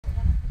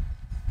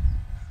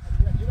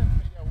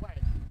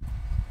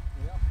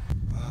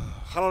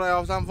哈喽大家好，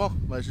我是三疯，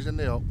美食天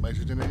天有，美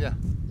食天天见。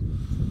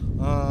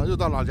又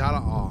到老家了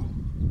啊！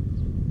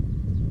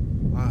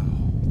哎，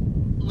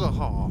噩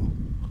耗啊！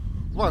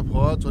外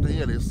婆昨天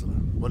夜里死了，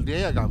我连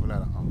夜赶回来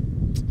了啊。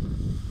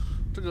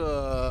这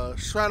个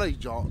摔了一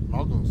跤，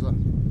脑梗塞。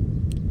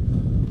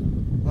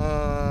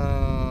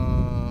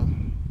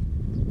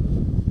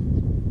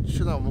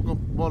现在我们跟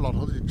我老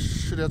头子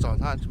吃点早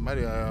餐，去买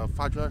点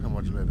发圈什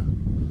么之类的。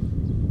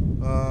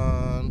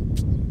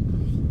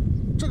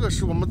这个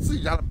是我们自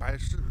己家的白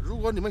事，如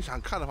果你们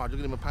想看的话，就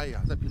给你们拍一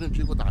下，在评论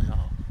区给我打一下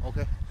啊。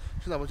OK，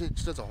 现在我们去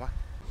吃点早饭。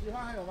喜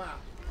欢还有吗？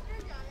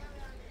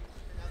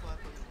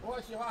我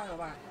喜欢还有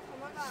吗？什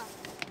么的？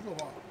肉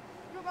包。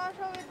肉包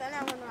稍微等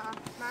2分钟啊，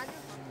马上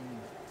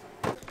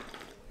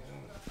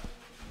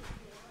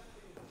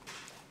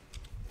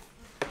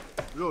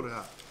就。肉的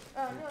呀？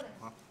肉的。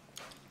好。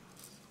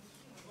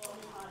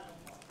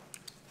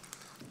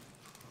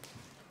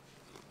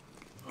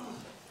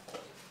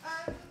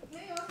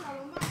没有小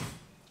笼包。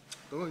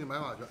等会儿你买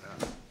法去，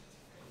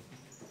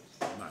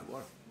买过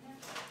了。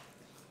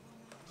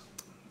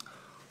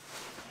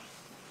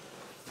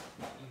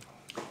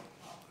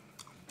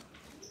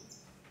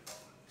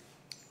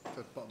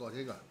这包多少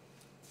钱一个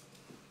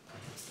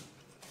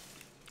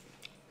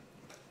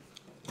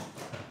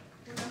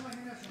？5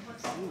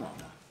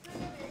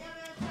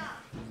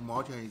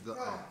毛钱一个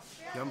啊，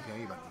便不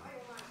便宜吧？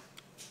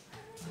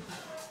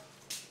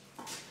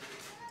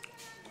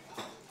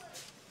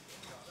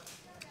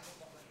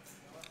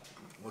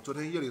我昨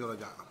天夜里到了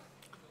家。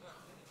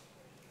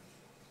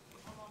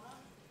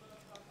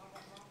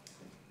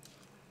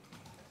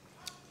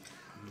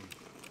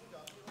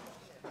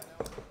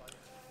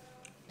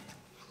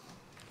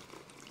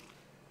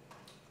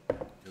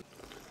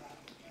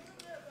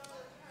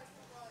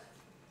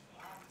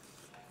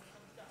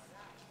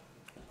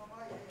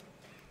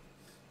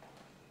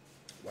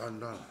完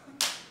蛋了！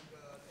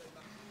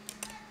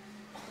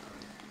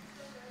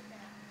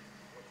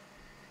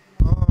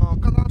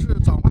刚刚是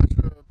早饭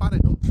是8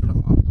点钟吃的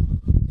啊。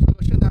这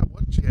个现在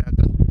我姐跟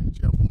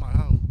姐夫马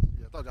上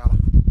也到家了，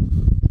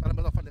让他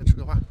们到饭店吃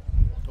个饭。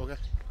OK。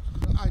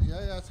二姐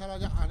也才到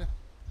家呢。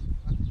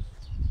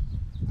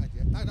二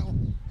姐，大家好。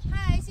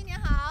嗨，新年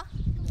好。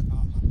新年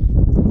好。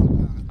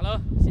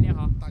Hello， 新年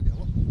好。大姐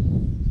夫，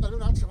到刘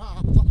洋吃饭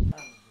啊，走。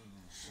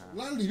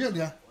来里面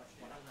点。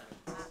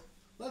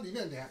来里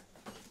面点。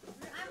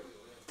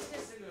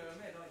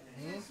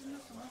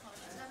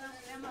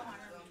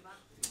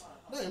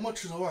那有没有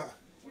吃头啊？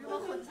什么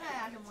荤菜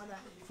啊什么的。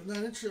荤菜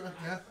你吃吧，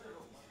点。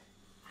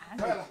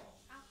来了。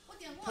我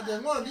点过。他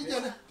点过了，你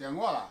点的。点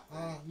过了。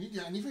啊，你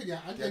点，你非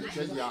点，俺点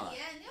点几样了？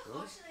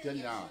点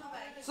几样了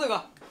4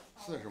个。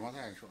是什么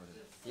菜？说的。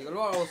一个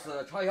螺肉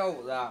丝炒小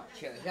屋子，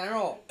切的鲜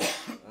肉，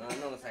弄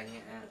个3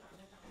鲜。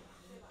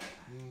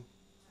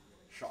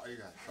少一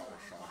个，少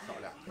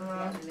两个。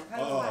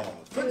哦，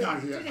这长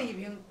时间。就这一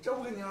瓶，这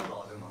不跟你俩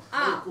搞的吗？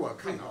啊，给我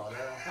看到的。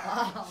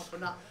不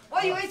知道，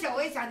我以为小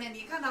薇想起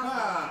你看到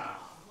啊。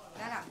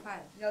来2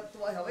块，要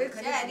多小薇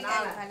肯定你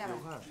拿看来。2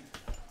块。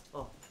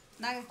哦，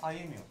拿个。阿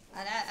姨没有。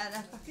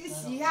来，给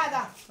洗一下子。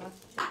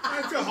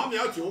哎，这好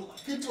秒酒，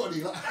给做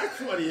礼了。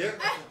做礼。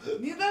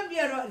你怎么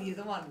别说你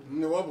怎么？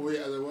我不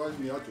也，我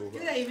秒酒。就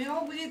这一瓶，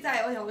我估计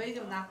再有小薇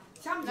就拿，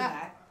想不起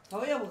来，小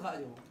薇也不喝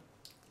酒。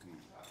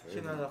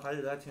现在还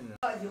是在听着。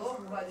喝酒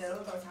不喝酒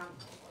都抢。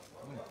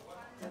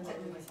真这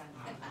么想起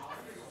来。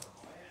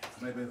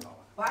没杯子好吧？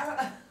晚上。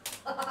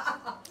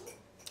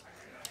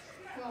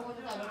这我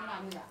就在这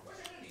拿回家。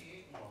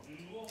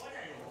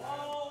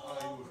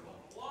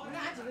你们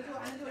俺几个就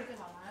俺就是最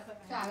好了，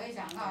下回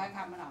想到还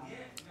看不到。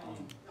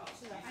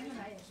是的，安全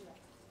牌也是的。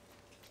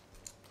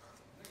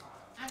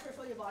俺是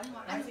说句不好听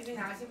话，俺今天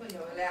想媳妇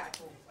就来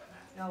住，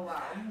要不5、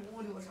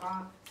6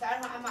场，3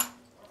场俺妈。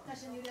但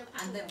是你得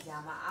俺对不起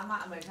俺妈，俺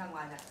妈没上过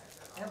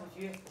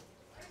去，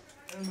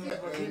也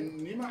不许。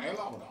你妈也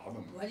捞不着的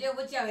嘛。我就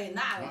不借给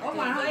拿了。我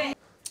马上。鲜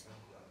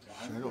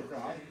肉。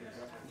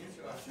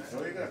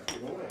有一个猪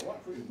头肉，我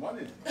属于我的。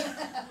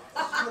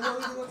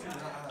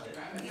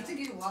你这给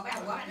我呗，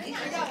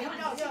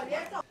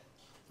要。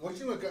我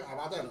媳妇跟俺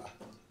爸带了。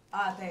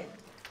啊，对。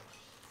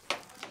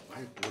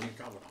哎，补你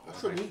找不着。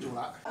顺民酒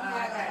来。啊，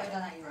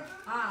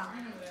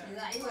现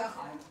在有点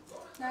好。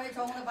那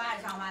中午8点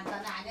上班，到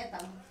那得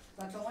等，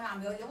到中午上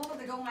没有，我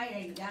们中午还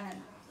人1点呢。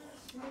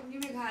你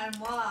没看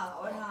我上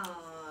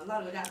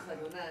老刘家喝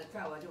酒那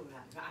拽我就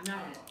看，说俺家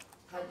人，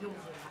他就不是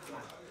他妈，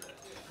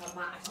他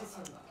妈是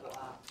姓郭，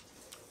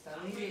等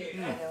于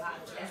来的话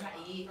先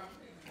31，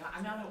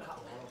俺家是靠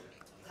谱，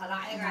他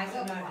俩也干什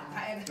么？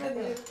他也干的。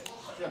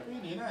这比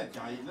你那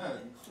家里那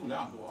数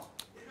量多。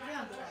这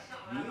样子。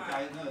你家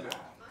里那多。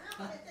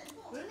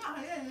不是那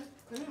人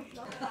肯定比较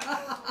多。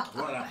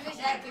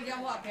现在给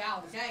点我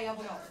票，现在也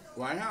不用。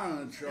晚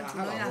上吃完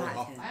还老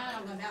好。晚上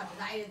让跟票，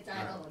咱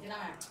都去那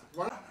边。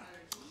完了。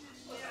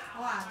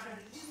哇，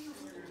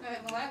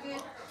我还给。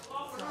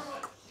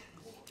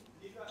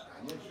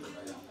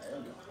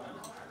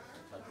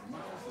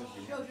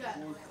是不是？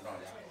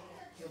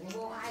不够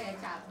花也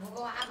加，不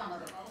够花帮的。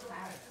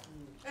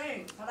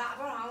哎，他大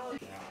多少？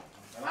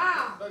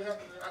啊！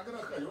俺跟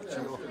他喝酒呢，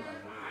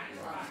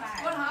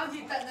我上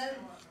去等着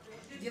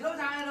一楼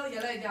上二楼一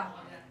来的，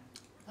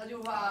他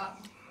就说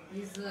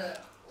你是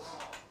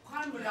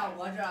管不着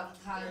我这，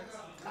他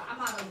干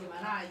嘛都去嘛，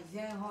那以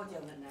前好结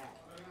婚的，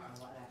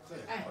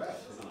哎，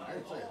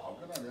最好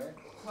跟那人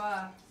说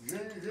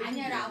俺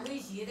家让维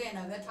系的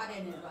那个茶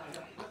店的说是，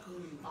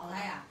老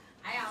太呀，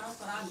哎呀，我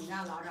说到你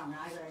那老丈人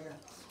有点是，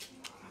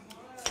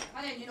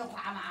他这女的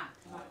夸嘛，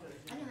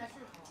俺现在是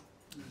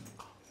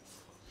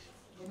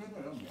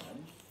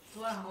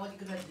昨上我就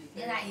跟他去，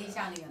现在一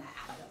想就来。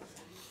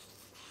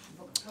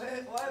我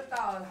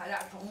到他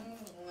家冲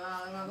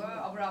那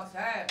个不知道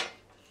谁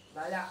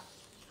来家，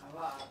他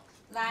说。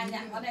来呢，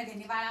我再给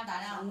你把两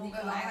大两，你给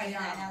来给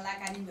咱来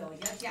赶紧留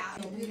些家，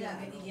女的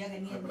给你爹给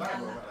你娘了。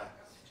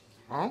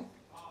啊？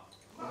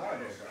不干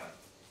这事儿，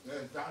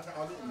咱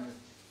上里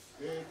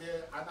给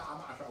俺大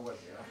妈烧过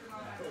去了，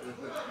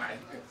买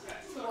去。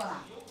说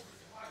了。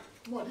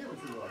没地方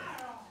去过。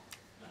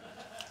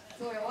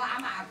就是我阿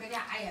妈搁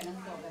家也能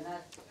做跟他，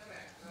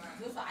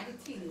就算就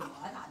听的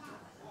我啥的。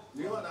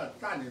你说那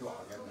占的多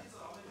少钱呢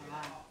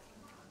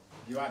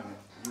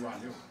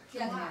？16000，16000。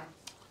现在。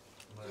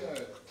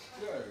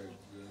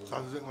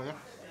30块钱。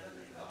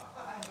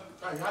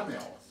干啥没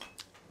有？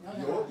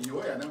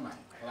有也能买，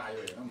好大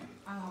有也能买。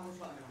啊，我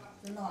说是，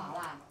真的完了。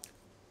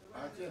啊，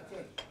这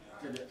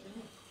里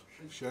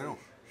鲜肉。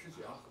10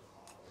箱。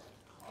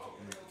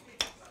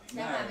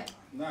那个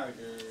没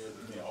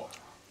有。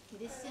你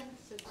得先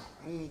吃。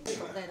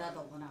都在那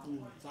豆腐呢。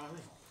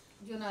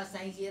就那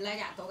山西来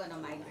家都搁那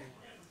买的。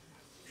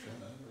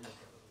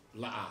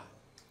辣。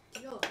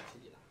肉。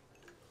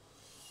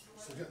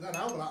那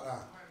哪有不辣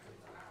的？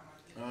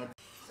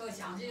都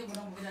想起就不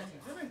能不给他吃。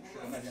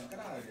那天搁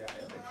那家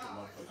也没吃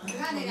过。你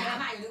看那家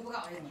妈就不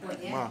高兴，过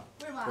年。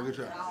为什么？不给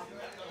吃。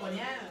过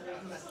年。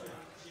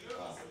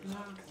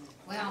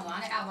我想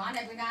王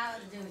的回家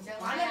就行。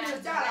王的就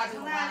嫁了，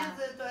从那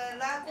对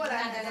来过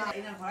来那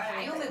块儿。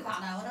俺又没夸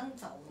他，我能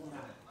走呢。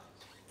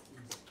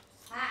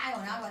俺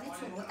有娘说你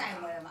出去带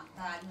过来嘛，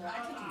他就说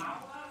俺去听，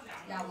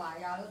要不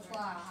要有错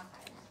啊？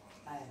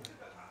哎。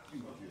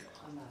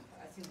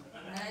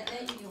那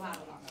一句话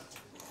不老实。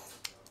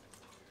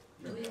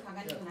注意看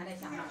看你跟他的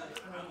想法。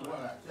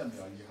我这比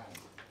较遗憾。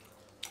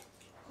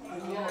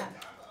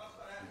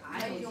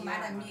俺就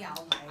买的米啊，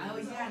我买。俺有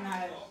以前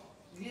那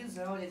临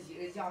时候的几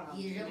个酱呢，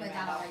一直没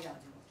达到他要求。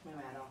没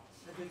买到，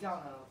那就酱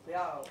呢不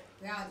要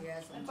这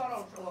什么。早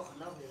老说过很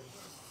多回了，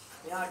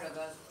不要这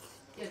个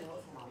店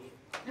头送老爷。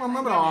我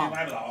买不到啊。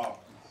买不到，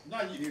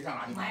那一定上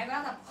哪去买？买不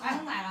了，他不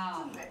能买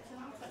了。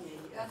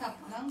他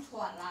不能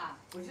穿了。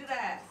不是的，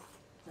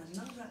那能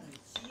算是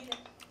急的。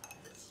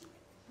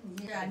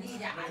你这你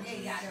家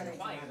这家就得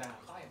换一个咱，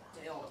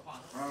这要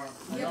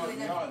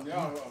你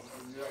要说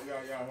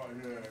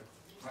是，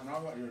他哪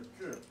说就是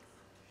治，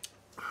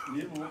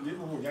你不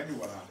付钱就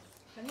过来。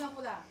肯定要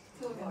付的，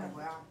就是那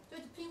会儿。就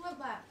平分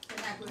款。现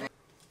在贵。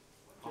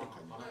这肯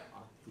定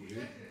啊，注意，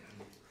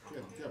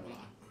这不辣，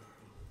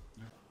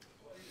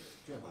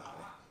这不辣的，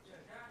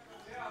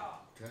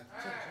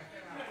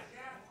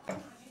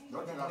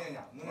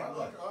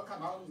我看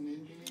到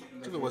你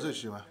这个我最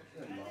喜欢。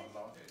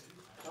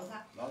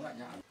老三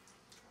家。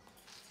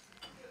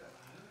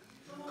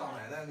刚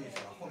买的那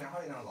车，后面还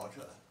有一辆老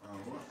车。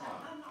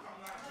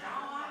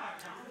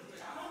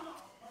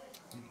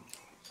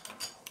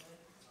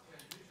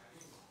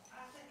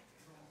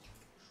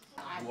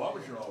我不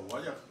吃了，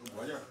我就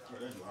喝点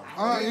酒。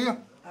啊，姨。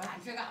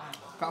干吃干。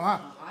干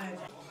嘛？哎呀，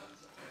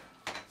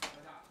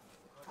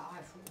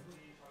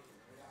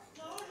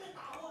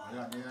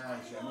你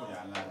先录点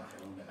了，先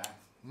录点来。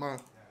妈。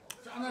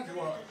讲那之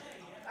后，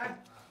哎，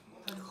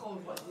他就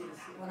后说的，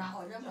我哪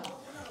好认不了。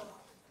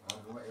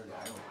我有点，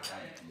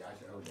底下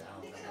是有点，我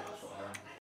说点。